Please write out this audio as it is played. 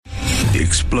The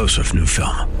explosive new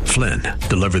film, Flynn,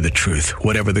 deliver the truth,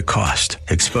 whatever the cost,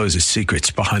 exposes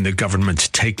secrets behind the government's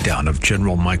takedown of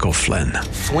General Michael Flynn.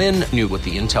 Flynn knew what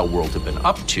the intel world had been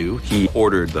up to. He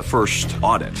ordered the first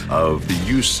audit of the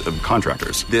use of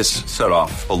contractors. This set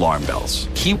off alarm bells.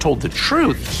 He told the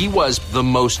truth. He was the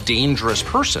most dangerous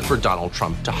person for Donald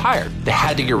Trump to hire. They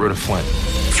had to get rid of Flynn.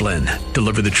 Flynn,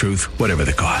 deliver the truth, whatever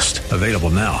the cost. Available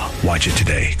now. Watch it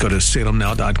today. Go to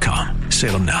salemnow.com.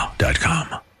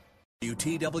 salemnow.com.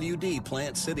 WTWD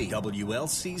Plant City,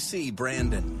 WLCC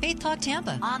Brandon. Faith Talk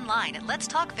Tampa. Online at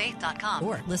letstalkfaith.com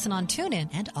or listen on TuneIn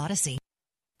and Odyssey.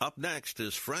 Up next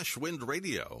is Fresh Wind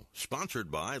Radio, sponsored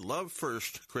by Love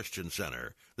First Christian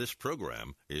Center. This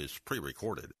program is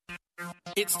pre-recorded.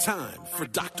 It's time for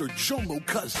Dr. Jomo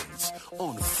Cousins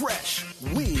on Fresh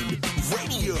Wind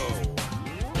Radio.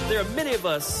 There are many of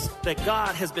us that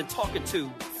God has been talking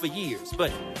to for years,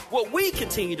 but what we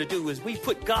continue to do is we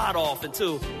put God off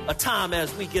until a time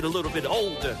as we get a little bit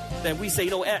older. Then we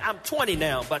say, I'm 20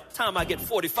 now. By the time I get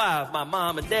 45, my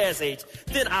mom and dad's age,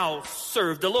 then I'll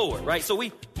serve the Lord, right? So we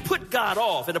put God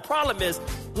off. And the problem is,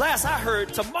 last I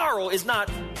heard, tomorrow is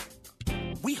not.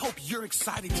 We hope you're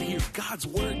excited to hear God's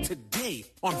word today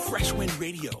on Fresh Wind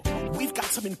Radio. We've got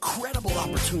some incredible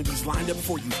opportunities lined up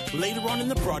for you later on in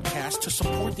the broadcast to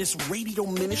support this radio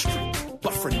ministry.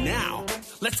 But for now,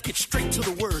 let's get straight to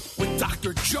the word with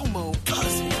Dr. Jomo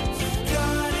Cousins.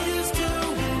 God is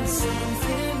doing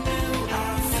something new.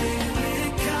 I feel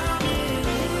it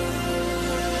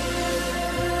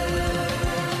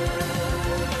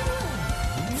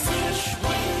coming. Fresh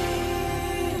Wind.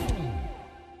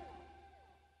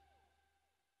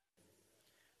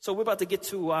 So we're about to get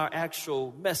to our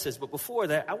actual message, but before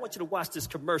that, I want you to watch this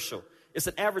commercial. It's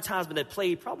an advertisement that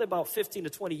played probably about 15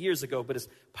 to 20 years ago, but it's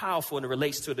powerful and it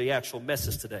relates to the actual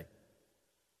message today.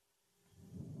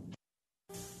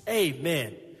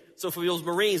 Amen. So for those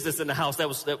Marines that's in the house, that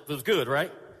was good,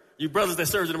 right? You brothers that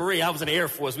served in the Marine, I was in the Air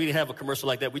Force. We didn't have a commercial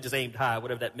like that. We just aimed high,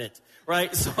 whatever that meant,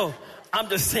 right? So I'm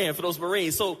just saying for those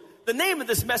Marines. So the name of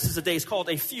this message today is called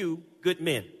A Few Good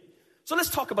Men. So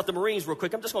let's talk about the Marines real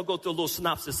quick. I'm just going to go through a little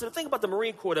synopsis. So the thing about the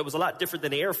Marine Corps that was a lot different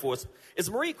than the Air Force is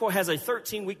the Marine Corps has a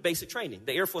 13-week basic training.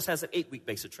 The Air Force has an 8-week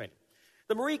basic training.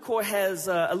 The Marine Corps has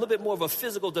a little bit more of a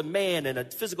physical demand and a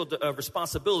physical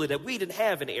responsibility that we didn't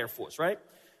have in the Air Force, right?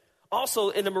 Also,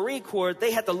 in the Marine Corps,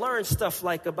 they had to learn stuff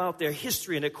like about their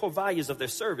history and their core values of their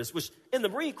service, which in the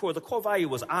Marine Corps, the core value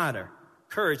was honor,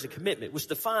 courage, and commitment, which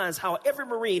defines how every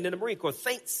Marine in the Marine Corps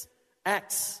thinks,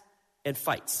 acts, and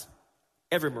fights.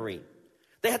 Every Marine.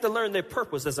 They had to learn their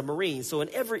purpose as a Marine. So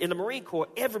in the Marine Corps,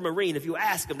 every Marine, if you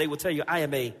ask them, they will tell you, I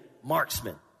am a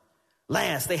marksman.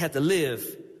 Last, they had to live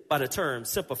by the term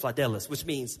semper fidelis, which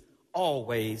means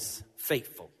always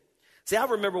faithful. See, I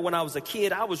remember when I was a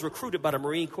kid, I was recruited by the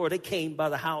Marine Corps. They came by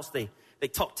the house. They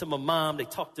talked to my mom. They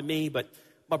talked to me. But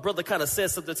my brother kind of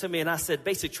said something to me, and I said,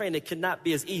 basic training cannot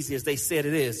be as easy as they said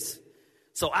it is.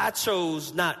 So I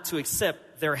chose not to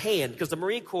accept their hand because the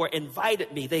Marine Corps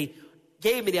invited me. They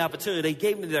gave me the opportunity. They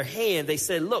gave me their hand. They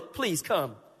said, look, please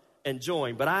come and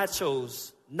join. But I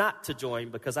chose not to join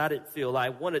because I didn't feel I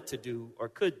wanted to do or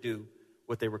could do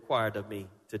what they required of me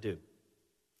to do.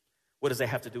 What does that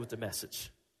have to do with the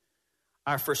message?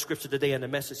 Our first scripture today in the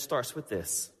message starts with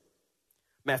this.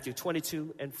 Matthew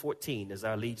 22:14 is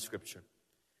our lead scripture.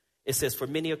 It says, for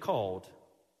many are called,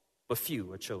 but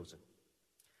few are chosen.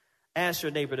 Ask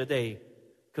your neighbor today,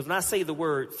 because when I say the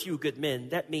word few good men,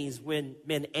 that means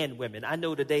men and women. I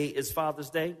know today is Father's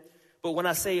Day, but when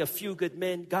I say a few good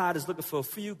men, God is looking for a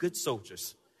few good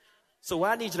soldiers. So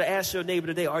I need you to ask your neighbor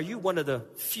today, are you one of the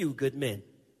few good men?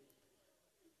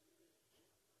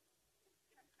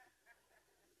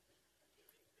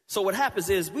 So what happens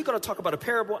is we're going to talk about a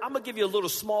parable. I'm going to give you a little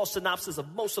small synopsis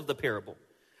of most of the parable.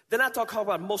 Then I talk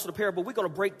about most of the parable. We're going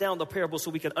to break down the parable so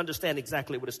we can understand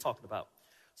exactly what it's talking about.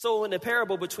 So in the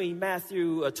parable between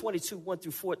Matthew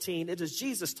 22:1-14, it is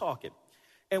Jesus talking.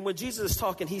 And when Jesus is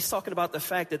talking, he's talking about the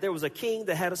fact that there was a king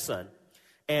that had a son.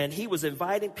 And he was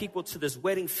inviting people to this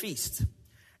wedding feast.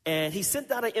 And he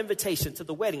sent out an invitation to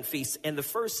the wedding feast. And the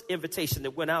first invitation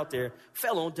that went out there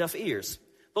fell on deaf ears.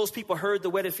 Those people heard the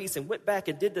wedding feast and went back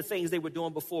and did the things they were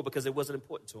doing before because it wasn't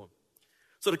important to them.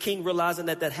 So the king, realizing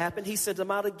that happened, he sent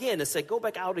them out again and said, go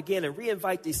back out again and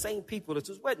re-invite these same people to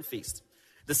this wedding feast.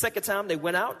 The second time they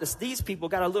went out, these people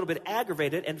got a little bit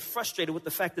aggravated and frustrated with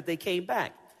the fact that they came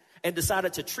back and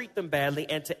decided to treat them badly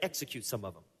and to execute some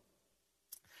of them.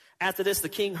 After this, the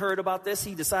king heard about this.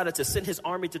 He decided to send his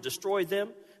army to destroy them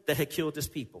that had killed his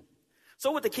people. So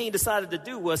what the king decided to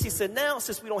do was he said, now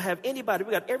since we don't have anybody,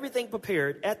 we got everything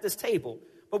prepared at this table,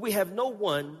 but we have no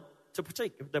one to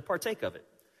partake of it.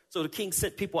 So the king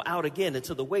sent people out again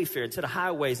into the wayfair, into the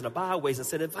highways and the byways, and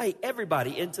said, invite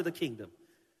everybody into the kingdom.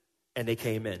 And they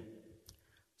came in.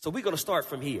 So we're going to start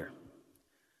from here.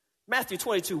 Matthew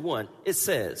 22:1, it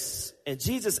says, and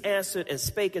Jesus answered and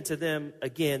spake unto them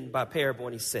again by parable,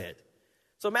 and he said.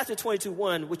 So Matthew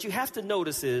 22:1, what you have to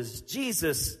notice is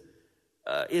Jesus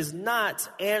is not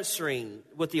answering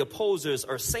what the opposers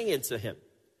are saying to him.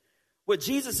 What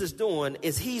Jesus is doing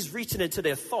is he's reaching into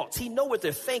their thoughts. He knows what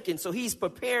they're thinking, so he's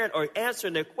preparing or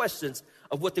answering their questions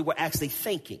of what they were actually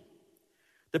thinking.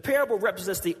 The parable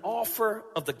represents the offer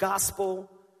of the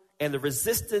gospel and the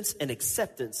resistance and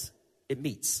acceptance it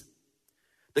meets.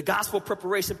 The gospel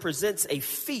preparation presents a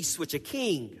feast which a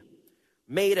king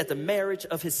made at the marriage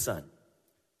of his son.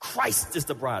 Christ is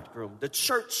the bridegroom. The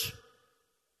church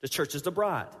is the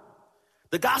bride.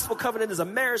 The gospel covenant is a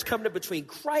marriage covenant between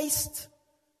Christ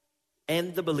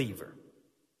and the believer.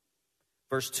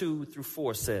 Verse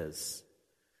 2-4 says,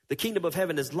 the kingdom of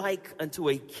heaven is like unto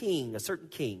a king, a certain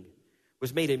king,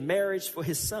 was made a marriage for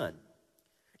his son,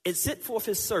 and sent forth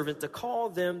his servant to call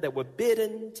them that were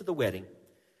bidden to the wedding.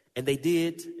 And they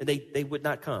did, and they would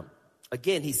not come.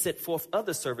 Again, he sent forth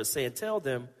other servants, saying, tell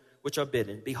them which are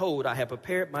bidden, behold, I have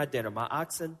prepared my dinner. My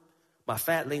oxen, my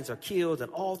fatlings are killed,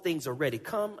 and all things are ready.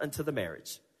 Come unto the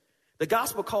marriage. The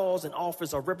gospel calls and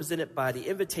offers are represented by the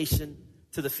invitation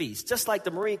to the feast. Just like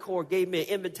the Marine Corps gave me an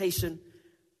invitation,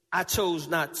 I chose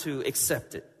not to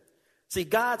accept it. See,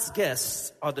 God's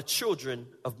guests are the children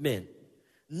of men.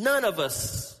 None of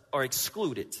us are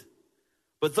excluded,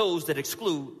 but those that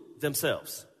exclude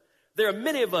themselves. There are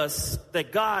many of us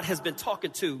that God has been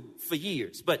talking to for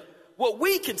years, but what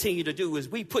we continue to do is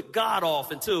we put God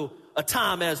off until a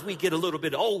time as we get a little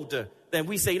bit older. Then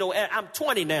we say, I'm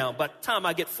 20 now. By the time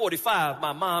I get 45,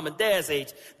 my mom and dad's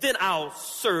age, then I'll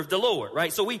serve the Lord,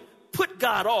 right? So we put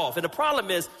God off. And the problem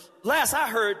is, last I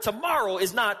heard, tomorrow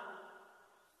is not.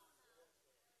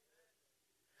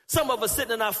 Some of us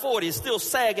sitting in our 40s still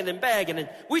sagging and bagging, and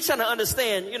we trying to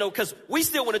understand, because we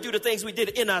still want to do the things we did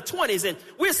in our 20s, and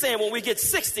we're saying when we get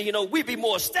 60, we be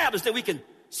more established, then we can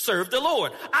serve the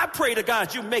Lord. I pray to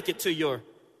God you make it to your.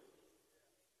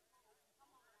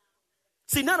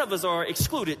 See, none of us are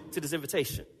excluded to this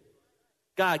invitation.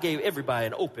 God gave everybody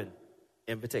an open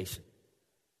invitation.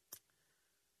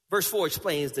 Verse 4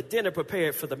 explains the dinner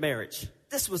prepared for the marriage.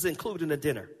 This was included in the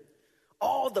dinner.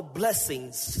 All the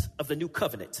blessings of the new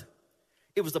covenant.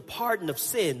 It was the pardon of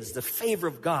sins, the favor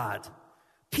of God,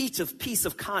 peace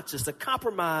of conscience, the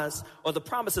compromise or the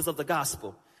promises of the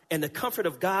gospel, and the comfort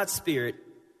of God's Spirit,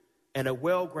 and a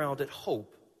well-grounded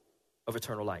hope of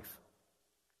eternal life.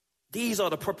 These are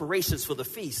the preparations for the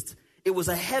feast. It was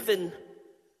a heaven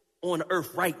on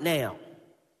earth right now,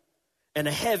 and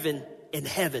a heaven in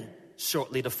heaven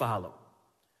shortly to follow.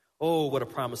 Oh, what a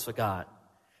promise for God.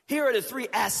 Here are the three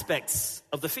aspects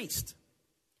of the feast.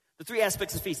 The three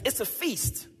aspects of the feast. It's a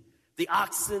feast. The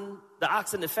oxen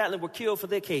and fatling were killed for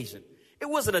the occasion. It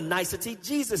wasn't a nicety.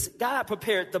 God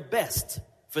prepared the best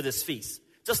for this feast.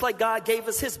 Just like God gave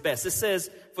us his best. It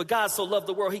says, for God so loved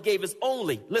the world, he gave his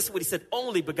only, listen what he said,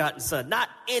 only begotten son, not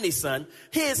any son,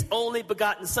 his only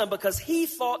begotten son, because he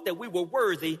thought that we were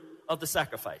worthy of the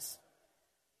sacrifice.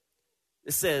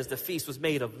 It says the feast was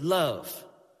made of love,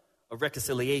 of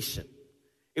reconciliation.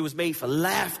 It was made for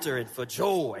laughter and for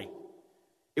joy.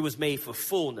 It was made for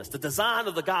fullness. The design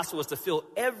of the gospel was to fill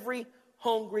every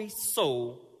hungry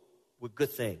soul with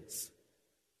good things.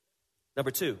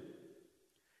 Number 2,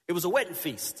 it was a wedding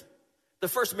feast. The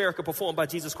first miracle performed by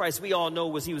Jesus Christ, we all know,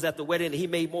 was he was at the wedding and he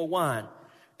made more wine.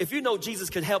 If you know Jesus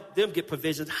could help them get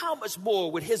provisions, how much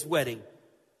more would his wedding,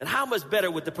 and how much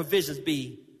better would the provisions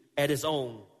be at his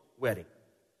own wedding?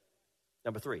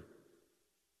 Number 3,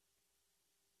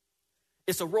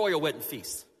 it's a royal wedding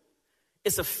feast.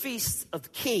 It's a feast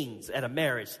of kings at a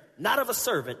marriage, not of a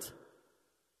servant,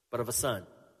 but of a son.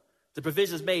 The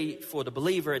provisions made for the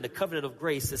believer in the covenant of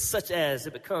grace is such as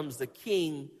it becomes the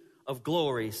King of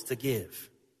glories to give.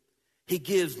 He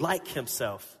gives like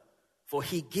himself, for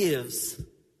he gives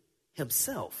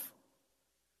himself.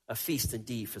 A feast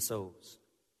indeed for souls.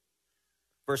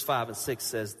 Verse 5 and 6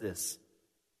 says this.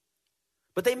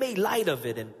 But they made light of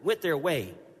it and went their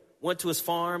way, one to his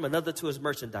farm, another to his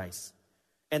merchandise.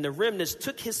 And the remnants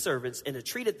took his servants and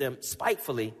entreated them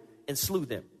spitefully and slew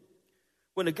them.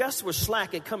 When the guests were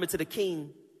slack and coming to the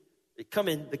king,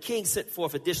 the king sent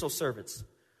forth additional servants.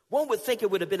 One would think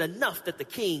it would have been enough that the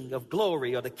King of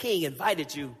glory or the king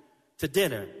invited you to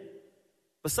dinner.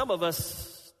 But some of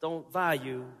us don't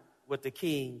value what the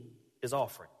king is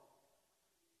offering.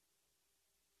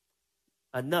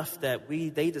 Enough that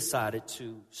they decided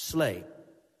to slay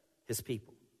his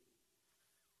people.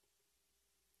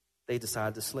 they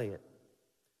decided to slay it.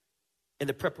 In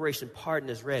the preparation, pardon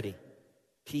is ready.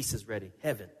 Peace is ready.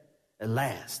 Heaven, at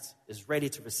last, is ready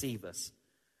to receive us.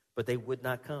 But they would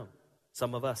not come.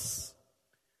 Some of us.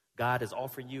 God is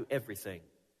offering you everything.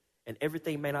 And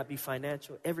everything may not be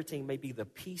financial. Everything may be the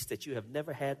peace that you have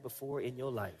never had before in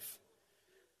your life.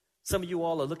 Some of you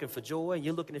all are looking for joy, and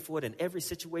you're looking for it in every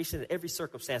situation, in every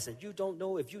circumstance. And you don't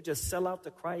know if you just sell out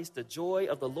to Christ, the joy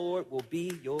of the Lord will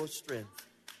be your strength.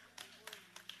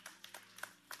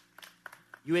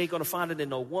 You ain't going to find it in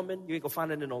no woman. You ain't going to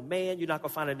find it in no man. You're not going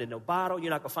to find it in no bottle.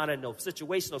 You're not going to find it in no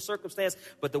situation, no circumstance.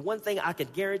 But the one thing I can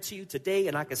guarantee you today,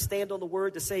 and I can stand on the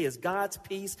word to say, is God's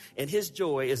peace and his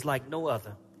joy is like no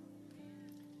other.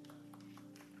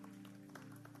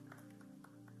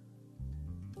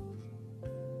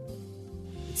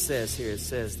 It says,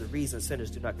 the reason sinners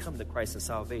do not come to Christ in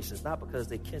salvation is not because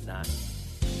they cannot.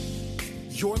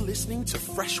 You're listening to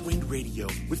Fresh Wind Radio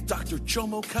with Dr.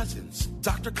 Jomo Cousins.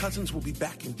 Dr. Cousins will be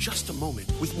back in just a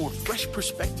moment with more fresh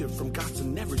perspective from God's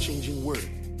never-changing word.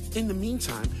 In the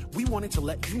meantime, we wanted to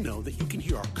let you know that you can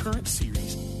hear our current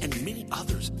series and many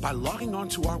others by logging on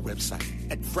to our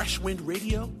website at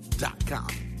freshwindradio.com.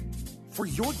 For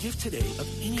your gift today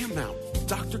of any amount,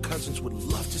 Dr. Cousins would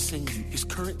love to send you his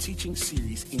current teaching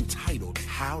series entitled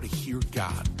How to Hear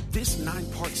God. This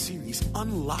 9-part series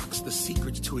unlocks the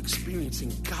secrets to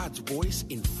experiencing God's voice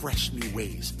in fresh new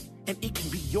ways. And it can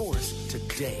be yours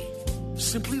today.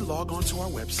 Simply log on to our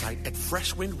website at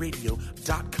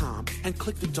freshwindradio.com and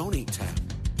click the Donate tab.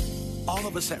 All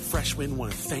of us at Fresh Wind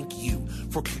want to thank you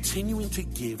for continuing to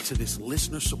give to this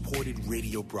listener-supported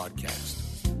radio broadcast.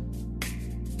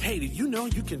 Hey, did you know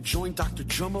you can join Dr.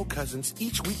 Jomo Cousins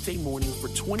each weekday morning for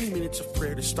 20 minutes of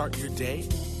prayer to start your day?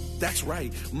 That's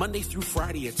right. Monday through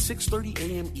Friday at 6:30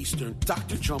 a.m. Eastern,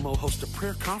 Dr. Jomo hosts a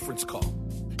prayer conference call.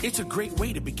 It's a great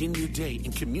way to begin your day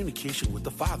in communication with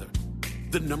the Father.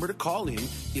 The number to call in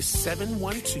is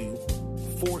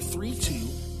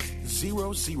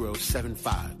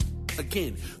 712-432-0075.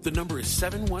 Again, the number is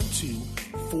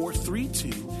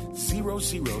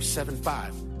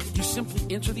 712-432-0075. You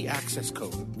simply enter the access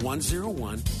code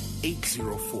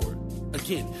 101804.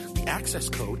 Again, the access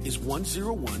code is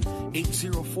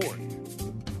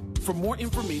 101804. For more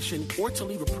information or to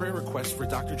leave a prayer request for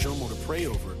Dr. Jomo to pray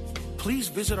over, please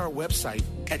visit our website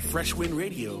at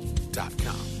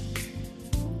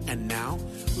freshwindradio.com. And now,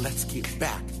 let's get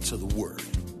back to the Word.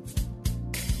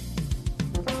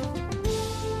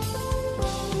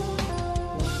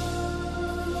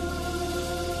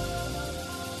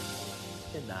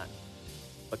 Cannot,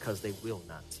 because they will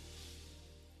not.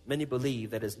 Many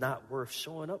believe that it's not worth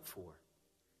showing up for.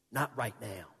 Not right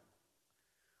now.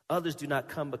 Others do not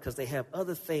come because they have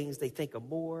other things they think are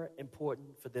more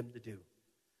important for them to do.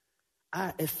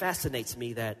 It fascinates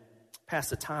me that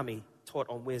Pastor Tommy taught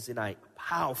on Wednesday night, a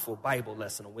powerful Bible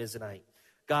lesson on Wednesday night.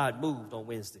 God moved on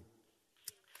Wednesday.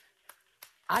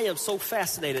 I am so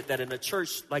fascinated that in a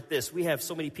church like this, we have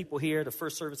so many people here. The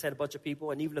first service had a bunch of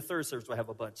people, and even the third service will have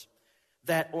a bunch.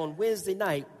 That on Wednesday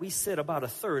night, we sit about a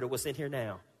third of what's in here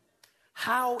now.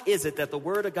 How is it that the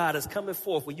word of God is coming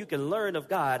forth when you can learn of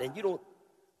God and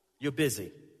you're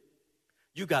busy?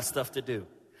 You got stuff to do.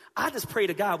 I just pray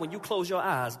to God when you close your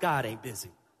eyes, God ain't busy.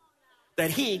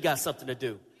 That he ain't got something to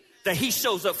do. That he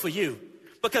shows up for you.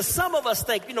 Because some of us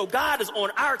think, God is on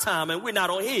our time and we're not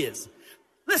on his.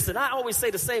 Listen, I always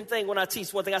say the same thing when I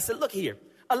teach one thing. I said, look here,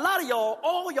 a lot of y'all,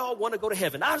 all y'all want to go to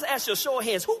heaven. I was asking you a show of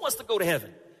hands, who wants to go to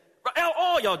heaven?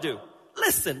 All y'all do.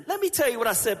 Listen, let me tell you what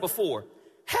I said before.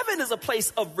 Heaven is a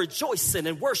place of rejoicing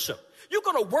and worship. You're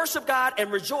going to worship God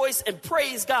and rejoice and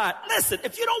praise God. Listen,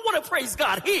 if you don't want to praise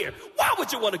God here, why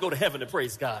would you want to go to heaven and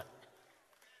praise God?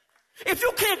 If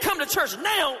you can't come to church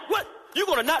now, what? You're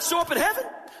going to not show up in heaven?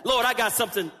 Lord, I got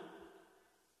something.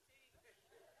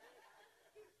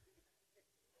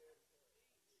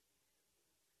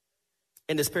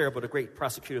 In this parable, the great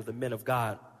prosecutor of the men of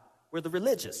God were the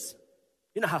religious.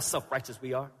 You know how self-righteous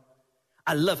we are?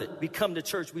 I love it. We come to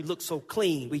church, we look so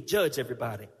clean, we judge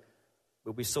everybody,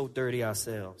 but we're so dirty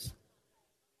ourselves.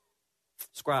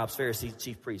 Scribes, Pharisees,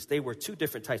 chief priests, they were two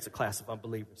different types of class of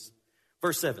unbelievers.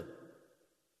 Verse 7.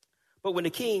 But when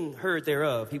the king heard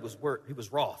thereof, he was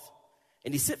wroth,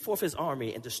 and he sent forth his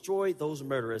army and destroyed those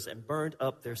murderers and burned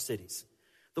up their cities.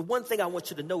 The one thing I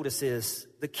want you to notice is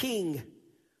the king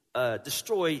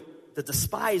destroyed the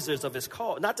despisers of his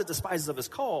call, not the despisers of his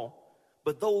call,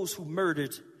 but those who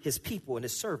murdered his people and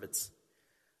his servants.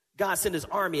 God sent his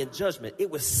army in judgment.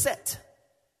 It was set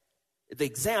the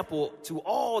example to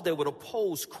all that would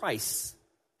oppose Christ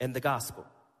and the gospel.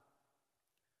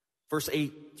 Verse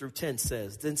 8 through 10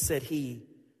 says, then said he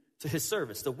to his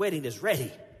servants, the wedding is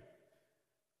ready,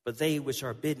 but they which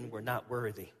are bidden were not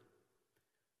worthy.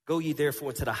 Go ye therefore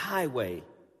into the highway,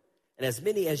 and as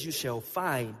many as you shall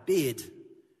find, bid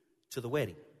to the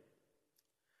wedding.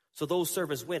 So those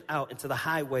servants went out into the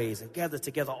highways and gathered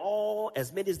together all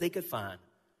as many as they could find,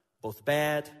 both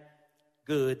bad,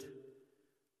 good,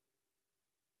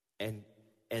 and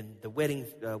the wedding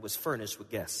was furnished with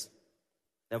guests.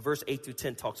 Now verse 8 through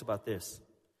 10 talks about this.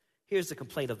 Here's the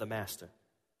complaint of the master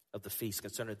of the feast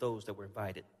concerning those that were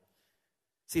invited.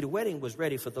 See, the wedding was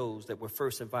ready for those that were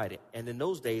first invited. And in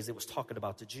those days, it was talking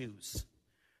about the Jews.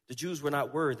 The Jews were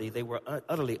not worthy. They were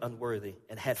utterly unworthy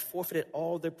and had forfeited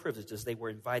all their privileges they were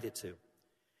invited to.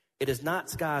 It is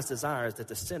not God's desires that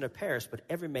the sinner perish, but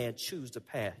every man chooses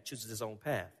his own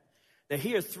path. Now,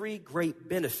 here are three great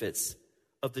benefits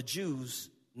of the Jews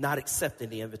not accepting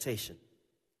the invitation.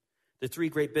 The three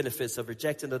great benefits of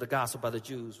rejecting of the gospel by the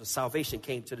Jews was salvation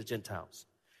came to the Gentiles.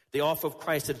 The offer of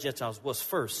Christ to the Gentiles was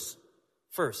first,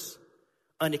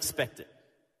 unexpected,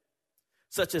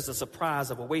 such as the surprise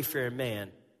of a wayfaring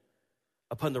man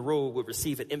upon the road would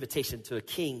receive an invitation to a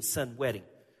king's son wedding.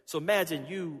 So imagine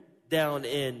you down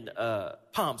in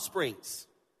Palm Springs,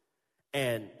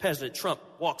 and President Trump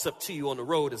walks up to you on the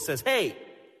road and says, "Hey,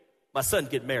 my son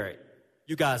get married.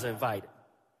 You guys are invited."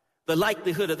 The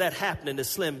likelihood of that happening is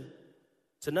slim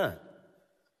to none.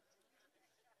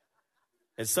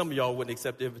 And some of y'all wouldn't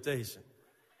accept the invitation.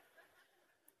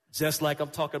 Just like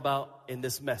I'm talking about in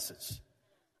this message.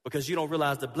 Because you don't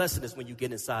realize the blessing is when you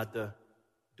get inside the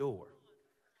door.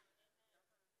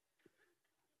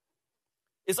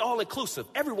 It's all inclusive.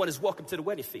 Everyone is welcome to the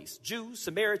wedding feast. Jews,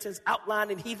 Samaritans,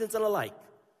 outlying heathens and alike.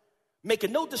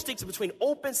 Making no distinction between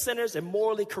open sinners and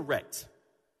morally correct.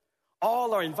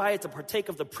 All are invited to partake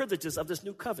of the privileges of this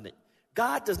new covenant.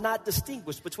 God does not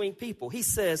distinguish between people. He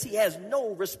says he has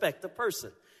no respect of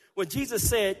person. When Jesus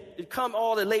said, "Come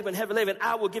all that labor and heavy labor, and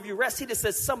I will give you rest," he just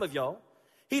said some of y'all.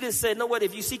 He just said, "No, what?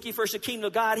 If you seek ye first the kingdom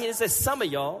of God," he just said some of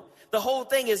y'all. The whole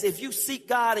thing is if you seek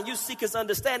God and you seek his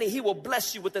understanding, he will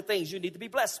bless you with the things you need to be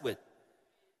blessed with.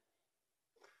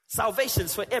 Salvation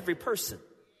is for every person.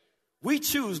 We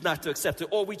choose not to accept it,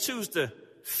 or we choose to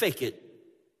fake it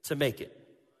to make it.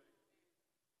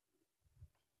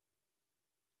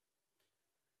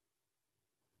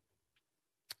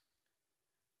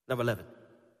 Number 11.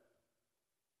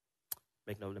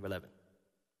 Make note, number 11.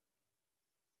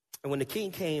 And when the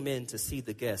king came in to see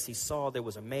the guests, he saw there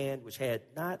was a man which had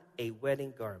not a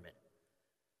wedding garment.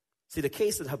 See, the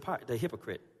case of the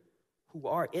hypocrite who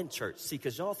are in church. See,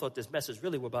 because y'all thought this message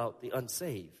really was about the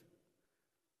unsaved.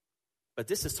 But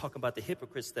this is talking about the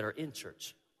hypocrites that are in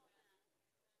church.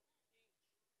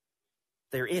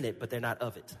 They're in it, but they're not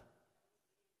of it.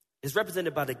 Is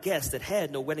represented by the guests that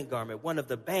had no wedding garment, one of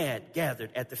the bad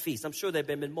gathered at the feast. I'm sure there have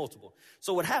been multiple.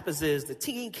 So what happens is the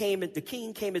king came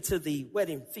into the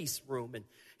wedding feast room, and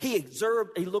he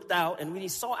looked out, and when he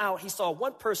saw out, he saw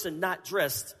one person not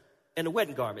dressed in a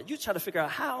wedding garment. You try to figure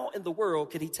out how in the world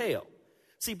could he tell?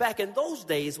 See, back in those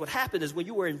days, what happened is when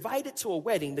you were invited to a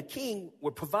wedding, the king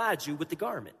would provide you with the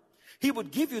garment. He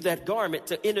would give you that garment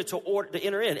to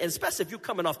enter in. And especially if you're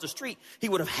coming off the street, he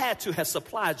would have had to have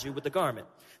supplied you with the garment.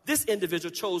 This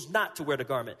individual chose not to wear the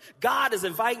garment. God is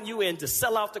inviting you in to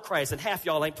sell out to Christ, and half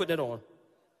y'all ain't putting it on.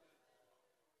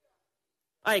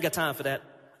 I ain't got time for that.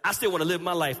 I still want to live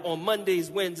my life. On Mondays,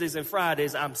 Wednesdays, and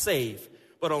Fridays, I'm saved.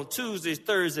 But on Tuesdays,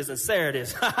 Thursdays, and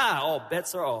Saturdays, all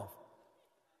bets are off.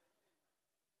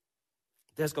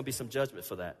 There's going to be some judgment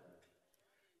for that.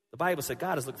 The Bible said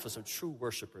God is looking for some true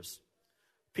worshipers.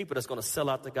 People that's going to sell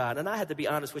out to God. And I had to be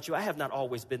honest with you, I have not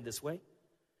always been this way.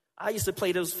 I used to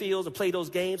play those fields and play those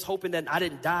games hoping that I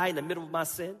didn't die in the middle of my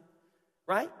sin,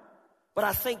 right? But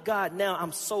I thank God now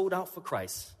I'm sold out for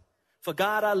Christ. For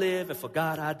God I live and for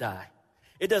God I die.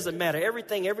 It doesn't matter. Every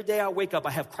day I wake up,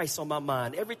 I have Christ on my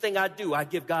mind. Everything I do, I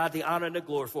give God the honor and the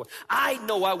glory for. I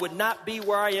know I would not be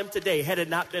where I am today had it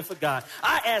not been for God.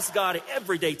 I ask God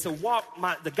every day to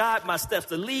guide my steps,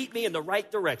 to lead me in the right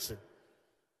direction.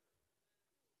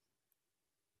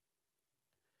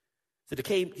 So the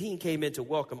king came in to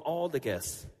welcome all the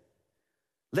guests.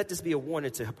 Let this be a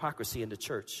warning to hypocrisy in the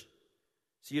church.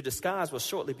 So your disguise will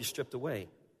shortly be stripped away.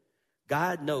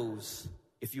 God knows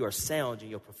if you are sound in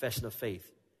your profession of faith.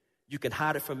 You can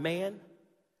hide it from man,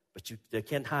 but you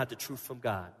can't hide the truth from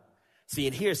God. See,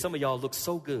 and here some of y'all look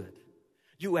so good.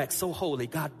 You act so holy.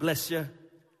 God bless you.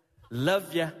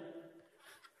 Love you.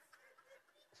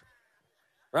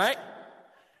 Right?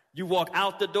 You walk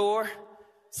out the door.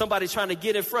 Somebody trying to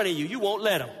get in front of you. You won't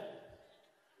let them.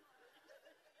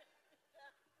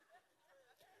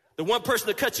 The one person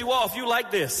to cut you off, you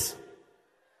like this.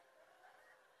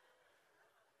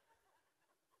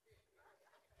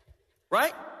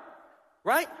 Right?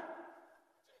 Right?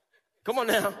 Come on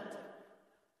now.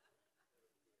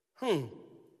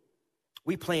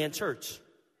 We playing church.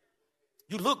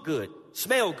 You look good,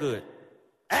 smell good,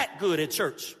 act good at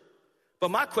church.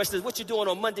 But my question is, what you doing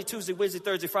on Monday, Tuesday, Wednesday,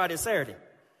 Thursday, Friday, and Saturday?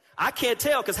 I can't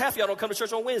tell because half of y'all don't come to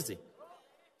church on Wednesday.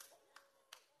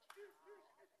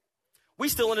 We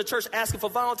still in the church asking for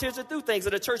volunteers to do things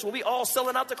in the church when we all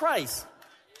selling out to Christ.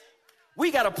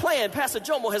 We got a plan. Pastor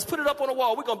Jomo has put it up on the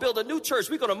wall. We're going to build a new church.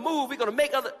 We're going to move. We're going to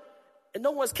make other... And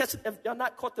no one's catching... Have y'all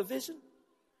not caught the vision?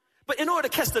 But in order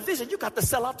to catch the vision, you got to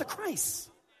sell out to Christ.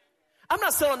 I'm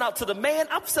not selling out to the man.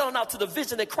 I'm selling out to the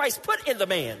vision that Christ put in the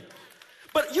man.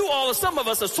 But you all, some of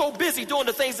us are so busy doing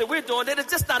the things that we're doing that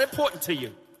it's just not important to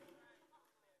you.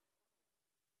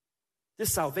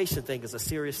 This salvation thing is a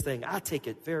serious thing. I take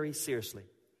it very seriously.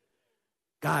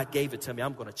 God gave it to me.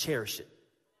 I'm going to cherish it.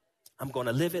 I'm going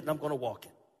to live it and I'm going to walk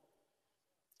it.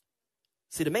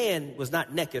 See, the man was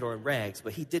not naked or in rags,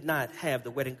 but he did not have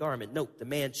the wedding garment. Note, the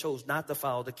man chose not to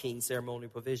follow the king's ceremonial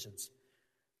provisions.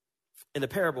 In the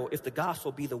parable, if the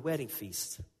gospel be the wedding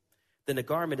feast, then the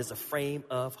garment is a frame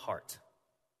of heart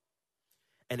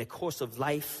and a course of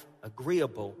life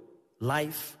agreeable,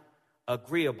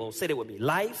 say that with me,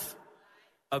 life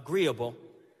agreeable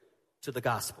to the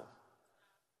gospel.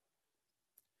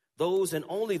 Those and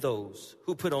only those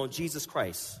who put on Jesus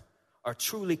Christ are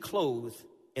truly clothed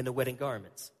in the wedding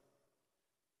garments.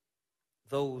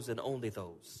 Those and only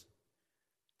those.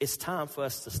 It's time for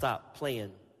us to stop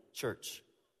playing church.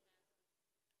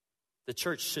 The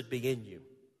church should be in you.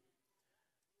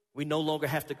 We no longer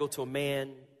have to go to a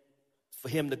man for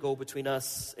him to go between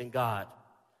us and God.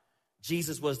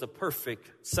 Jesus was the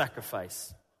perfect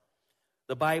sacrifice.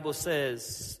 The Bible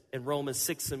says in Romans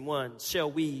 6:1, shall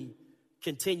we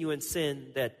continue in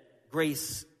sin that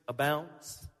grace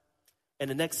abounds? And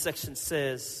the next section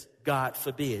says, God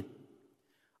forbid.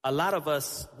 A lot of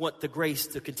us want the grace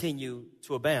to continue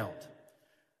to abound.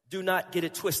 Do not get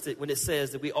it twisted when it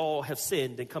says that we all have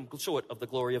sinned and come short of the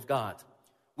glory of God.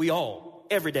 We all,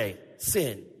 every day,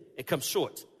 sin and come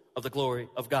short of the glory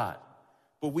of God.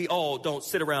 But we all don't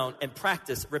sit around and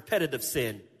practice repetitive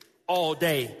sin all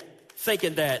day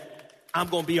thinking that I'm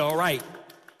going to be all right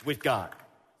with God.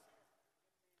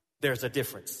 There's a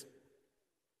difference.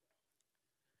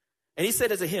 And he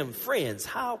said unto him, friends,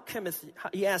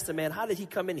 he asked the man, how did he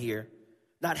come in here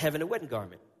not having a wedding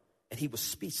garment? And he was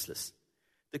speechless.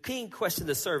 The king questioned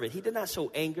the servant. He did not show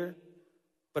anger,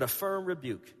 but a firm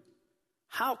rebuke.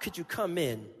 How could you come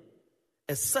in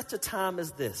at such a time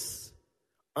as this,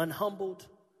 unhumbled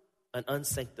and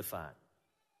unsanctified?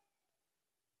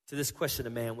 To this question, the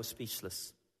man was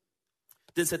speechless.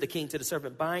 Then said the king to the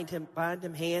servant, bind him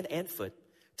hand and foot,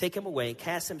 take him away and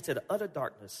cast him into the utter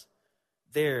darkness.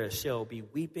 There shall be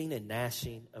weeping and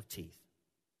gnashing of teeth.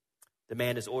 The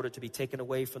man is ordered to be taken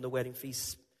away from the wedding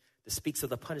feast. This speaks of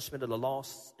the punishment of the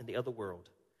lost in the other world.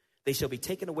 They shall be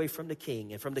taken away from the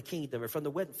king and from the kingdom and from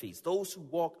the wedding feast. Those who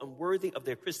walk unworthy of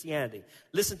their Christianity.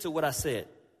 Listen to what I said.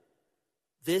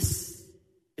 This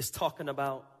is talking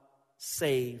about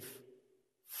saved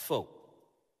folk.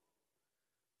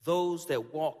 Those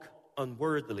that walk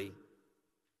unworthily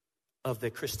of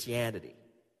their Christianity.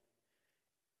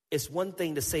 It's one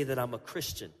thing to say that I'm a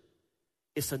Christian.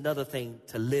 It's another thing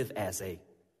to live as a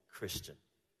Christian.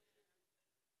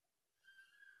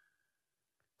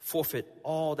 Forfeit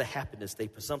all the happiness they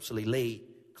presumptuously laid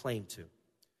claim to.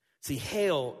 See,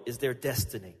 hell is their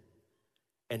destiny.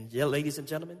 And ladies and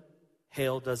gentlemen,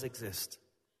 hell does exist.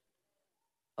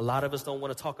 A lot of us don't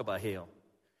want to talk about hell.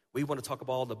 We want to talk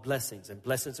about all the blessings, and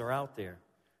blessings are out there,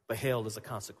 but hell is a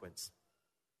consequence.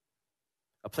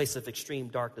 A place of extreme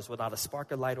darkness without a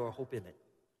spark of light or hope in it,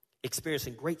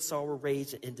 experiencing great sorrow,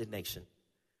 rage, and indignation.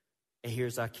 And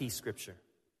here's our key scripture,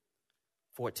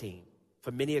 14.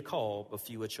 For many are called, but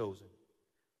few are chosen.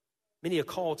 Many are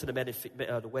called to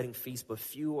the wedding feast, but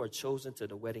few are chosen to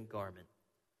the wedding garment.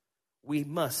 We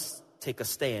must take a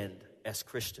stand as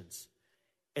Christians.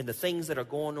 And the things that are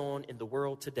going on in the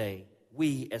world today,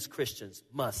 we as Christians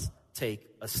must take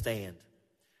a stand.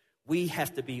 We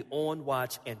have to be on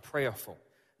watch and prayerful.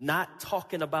 Not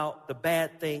talking about the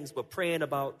bad things, but praying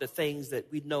about the things that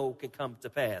we know can come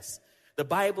to pass. The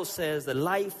Bible says that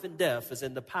life and death is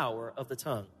in the power of the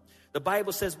tongue. The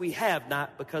Bible says we have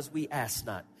not because we ask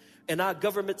not. In our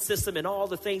government system and all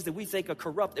the things that we think are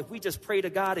corrupt, if we just pray to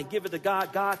God and give it to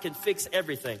God, God can fix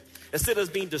everything. Instead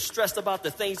of being distressed about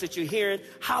the things that you're hearing,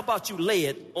 how about you lay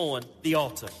it on the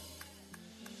altar?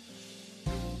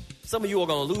 Some of you are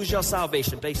going to lose your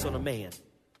salvation based on a man.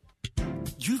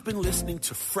 You've been listening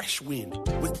to Fresh Wind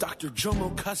with Dr.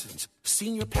 Jomo Cousins,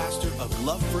 Senior Pastor of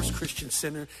Love First Christian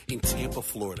Center in Tampa,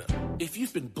 Florida. If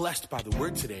you've been blessed by the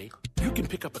word today, you can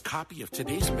pick up a copy of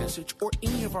today's message or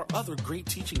any of our other great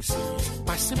teaching series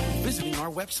by simply visiting our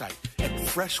website at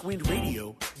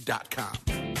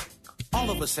freshwindradio.com. All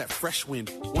of us at Fresh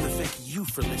Wind want to thank you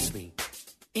for listening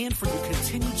and for your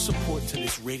continued support to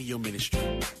this radio ministry.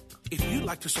 If you'd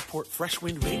like to support Fresh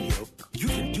Wind Radio, you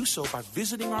can do so by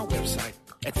visiting our website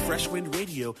at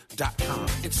freshwindradio.com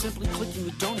and simply clicking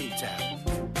the Donate tab.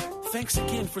 Thanks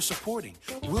again for supporting.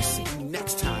 We'll see you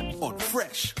next time on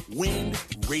Fresh Wind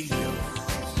Radio.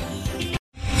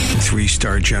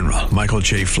 3-star General Michael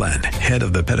J. Flynn, head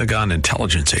of the Pentagon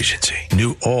Intelligence Agency,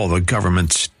 knew all the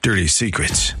government's dirty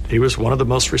secrets. He was one of the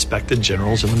most respected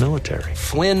generals in the military.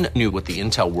 Flynn knew what the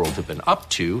intel world had been up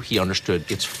to. He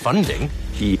understood its funding.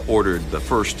 He ordered the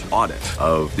first audit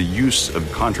of the use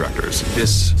of contractors.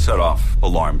 This set off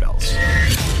alarm bells.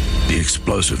 The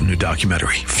explosive new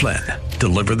documentary, Flynn,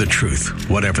 Deliver the Truth,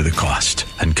 Whatever the Cost,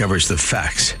 uncovers the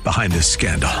facts behind this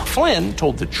scandal. Flynn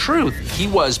told the truth. He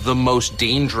was the most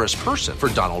dangerous person for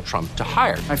Donald Trump to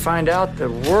hire. I find out the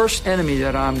worst enemy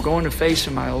that I'm going to face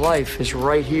in my life is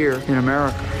right here in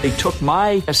America. They took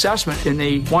my assessment and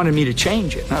they wanted me to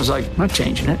change it. And I was like, I'm not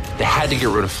changing it. They had to get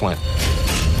rid of Flynn.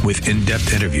 With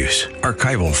in-depth interviews,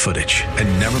 archival footage,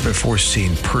 and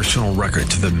never-before-seen personal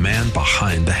records of the man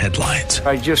behind the headlines.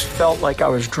 I just felt like I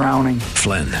was drowning.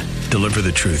 Flynn, Deliver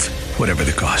the Truth, Whatever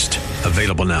the Cost.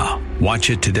 Available now.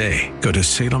 Watch it today. Go to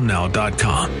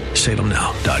salemnow.com.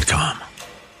 salemnow.com.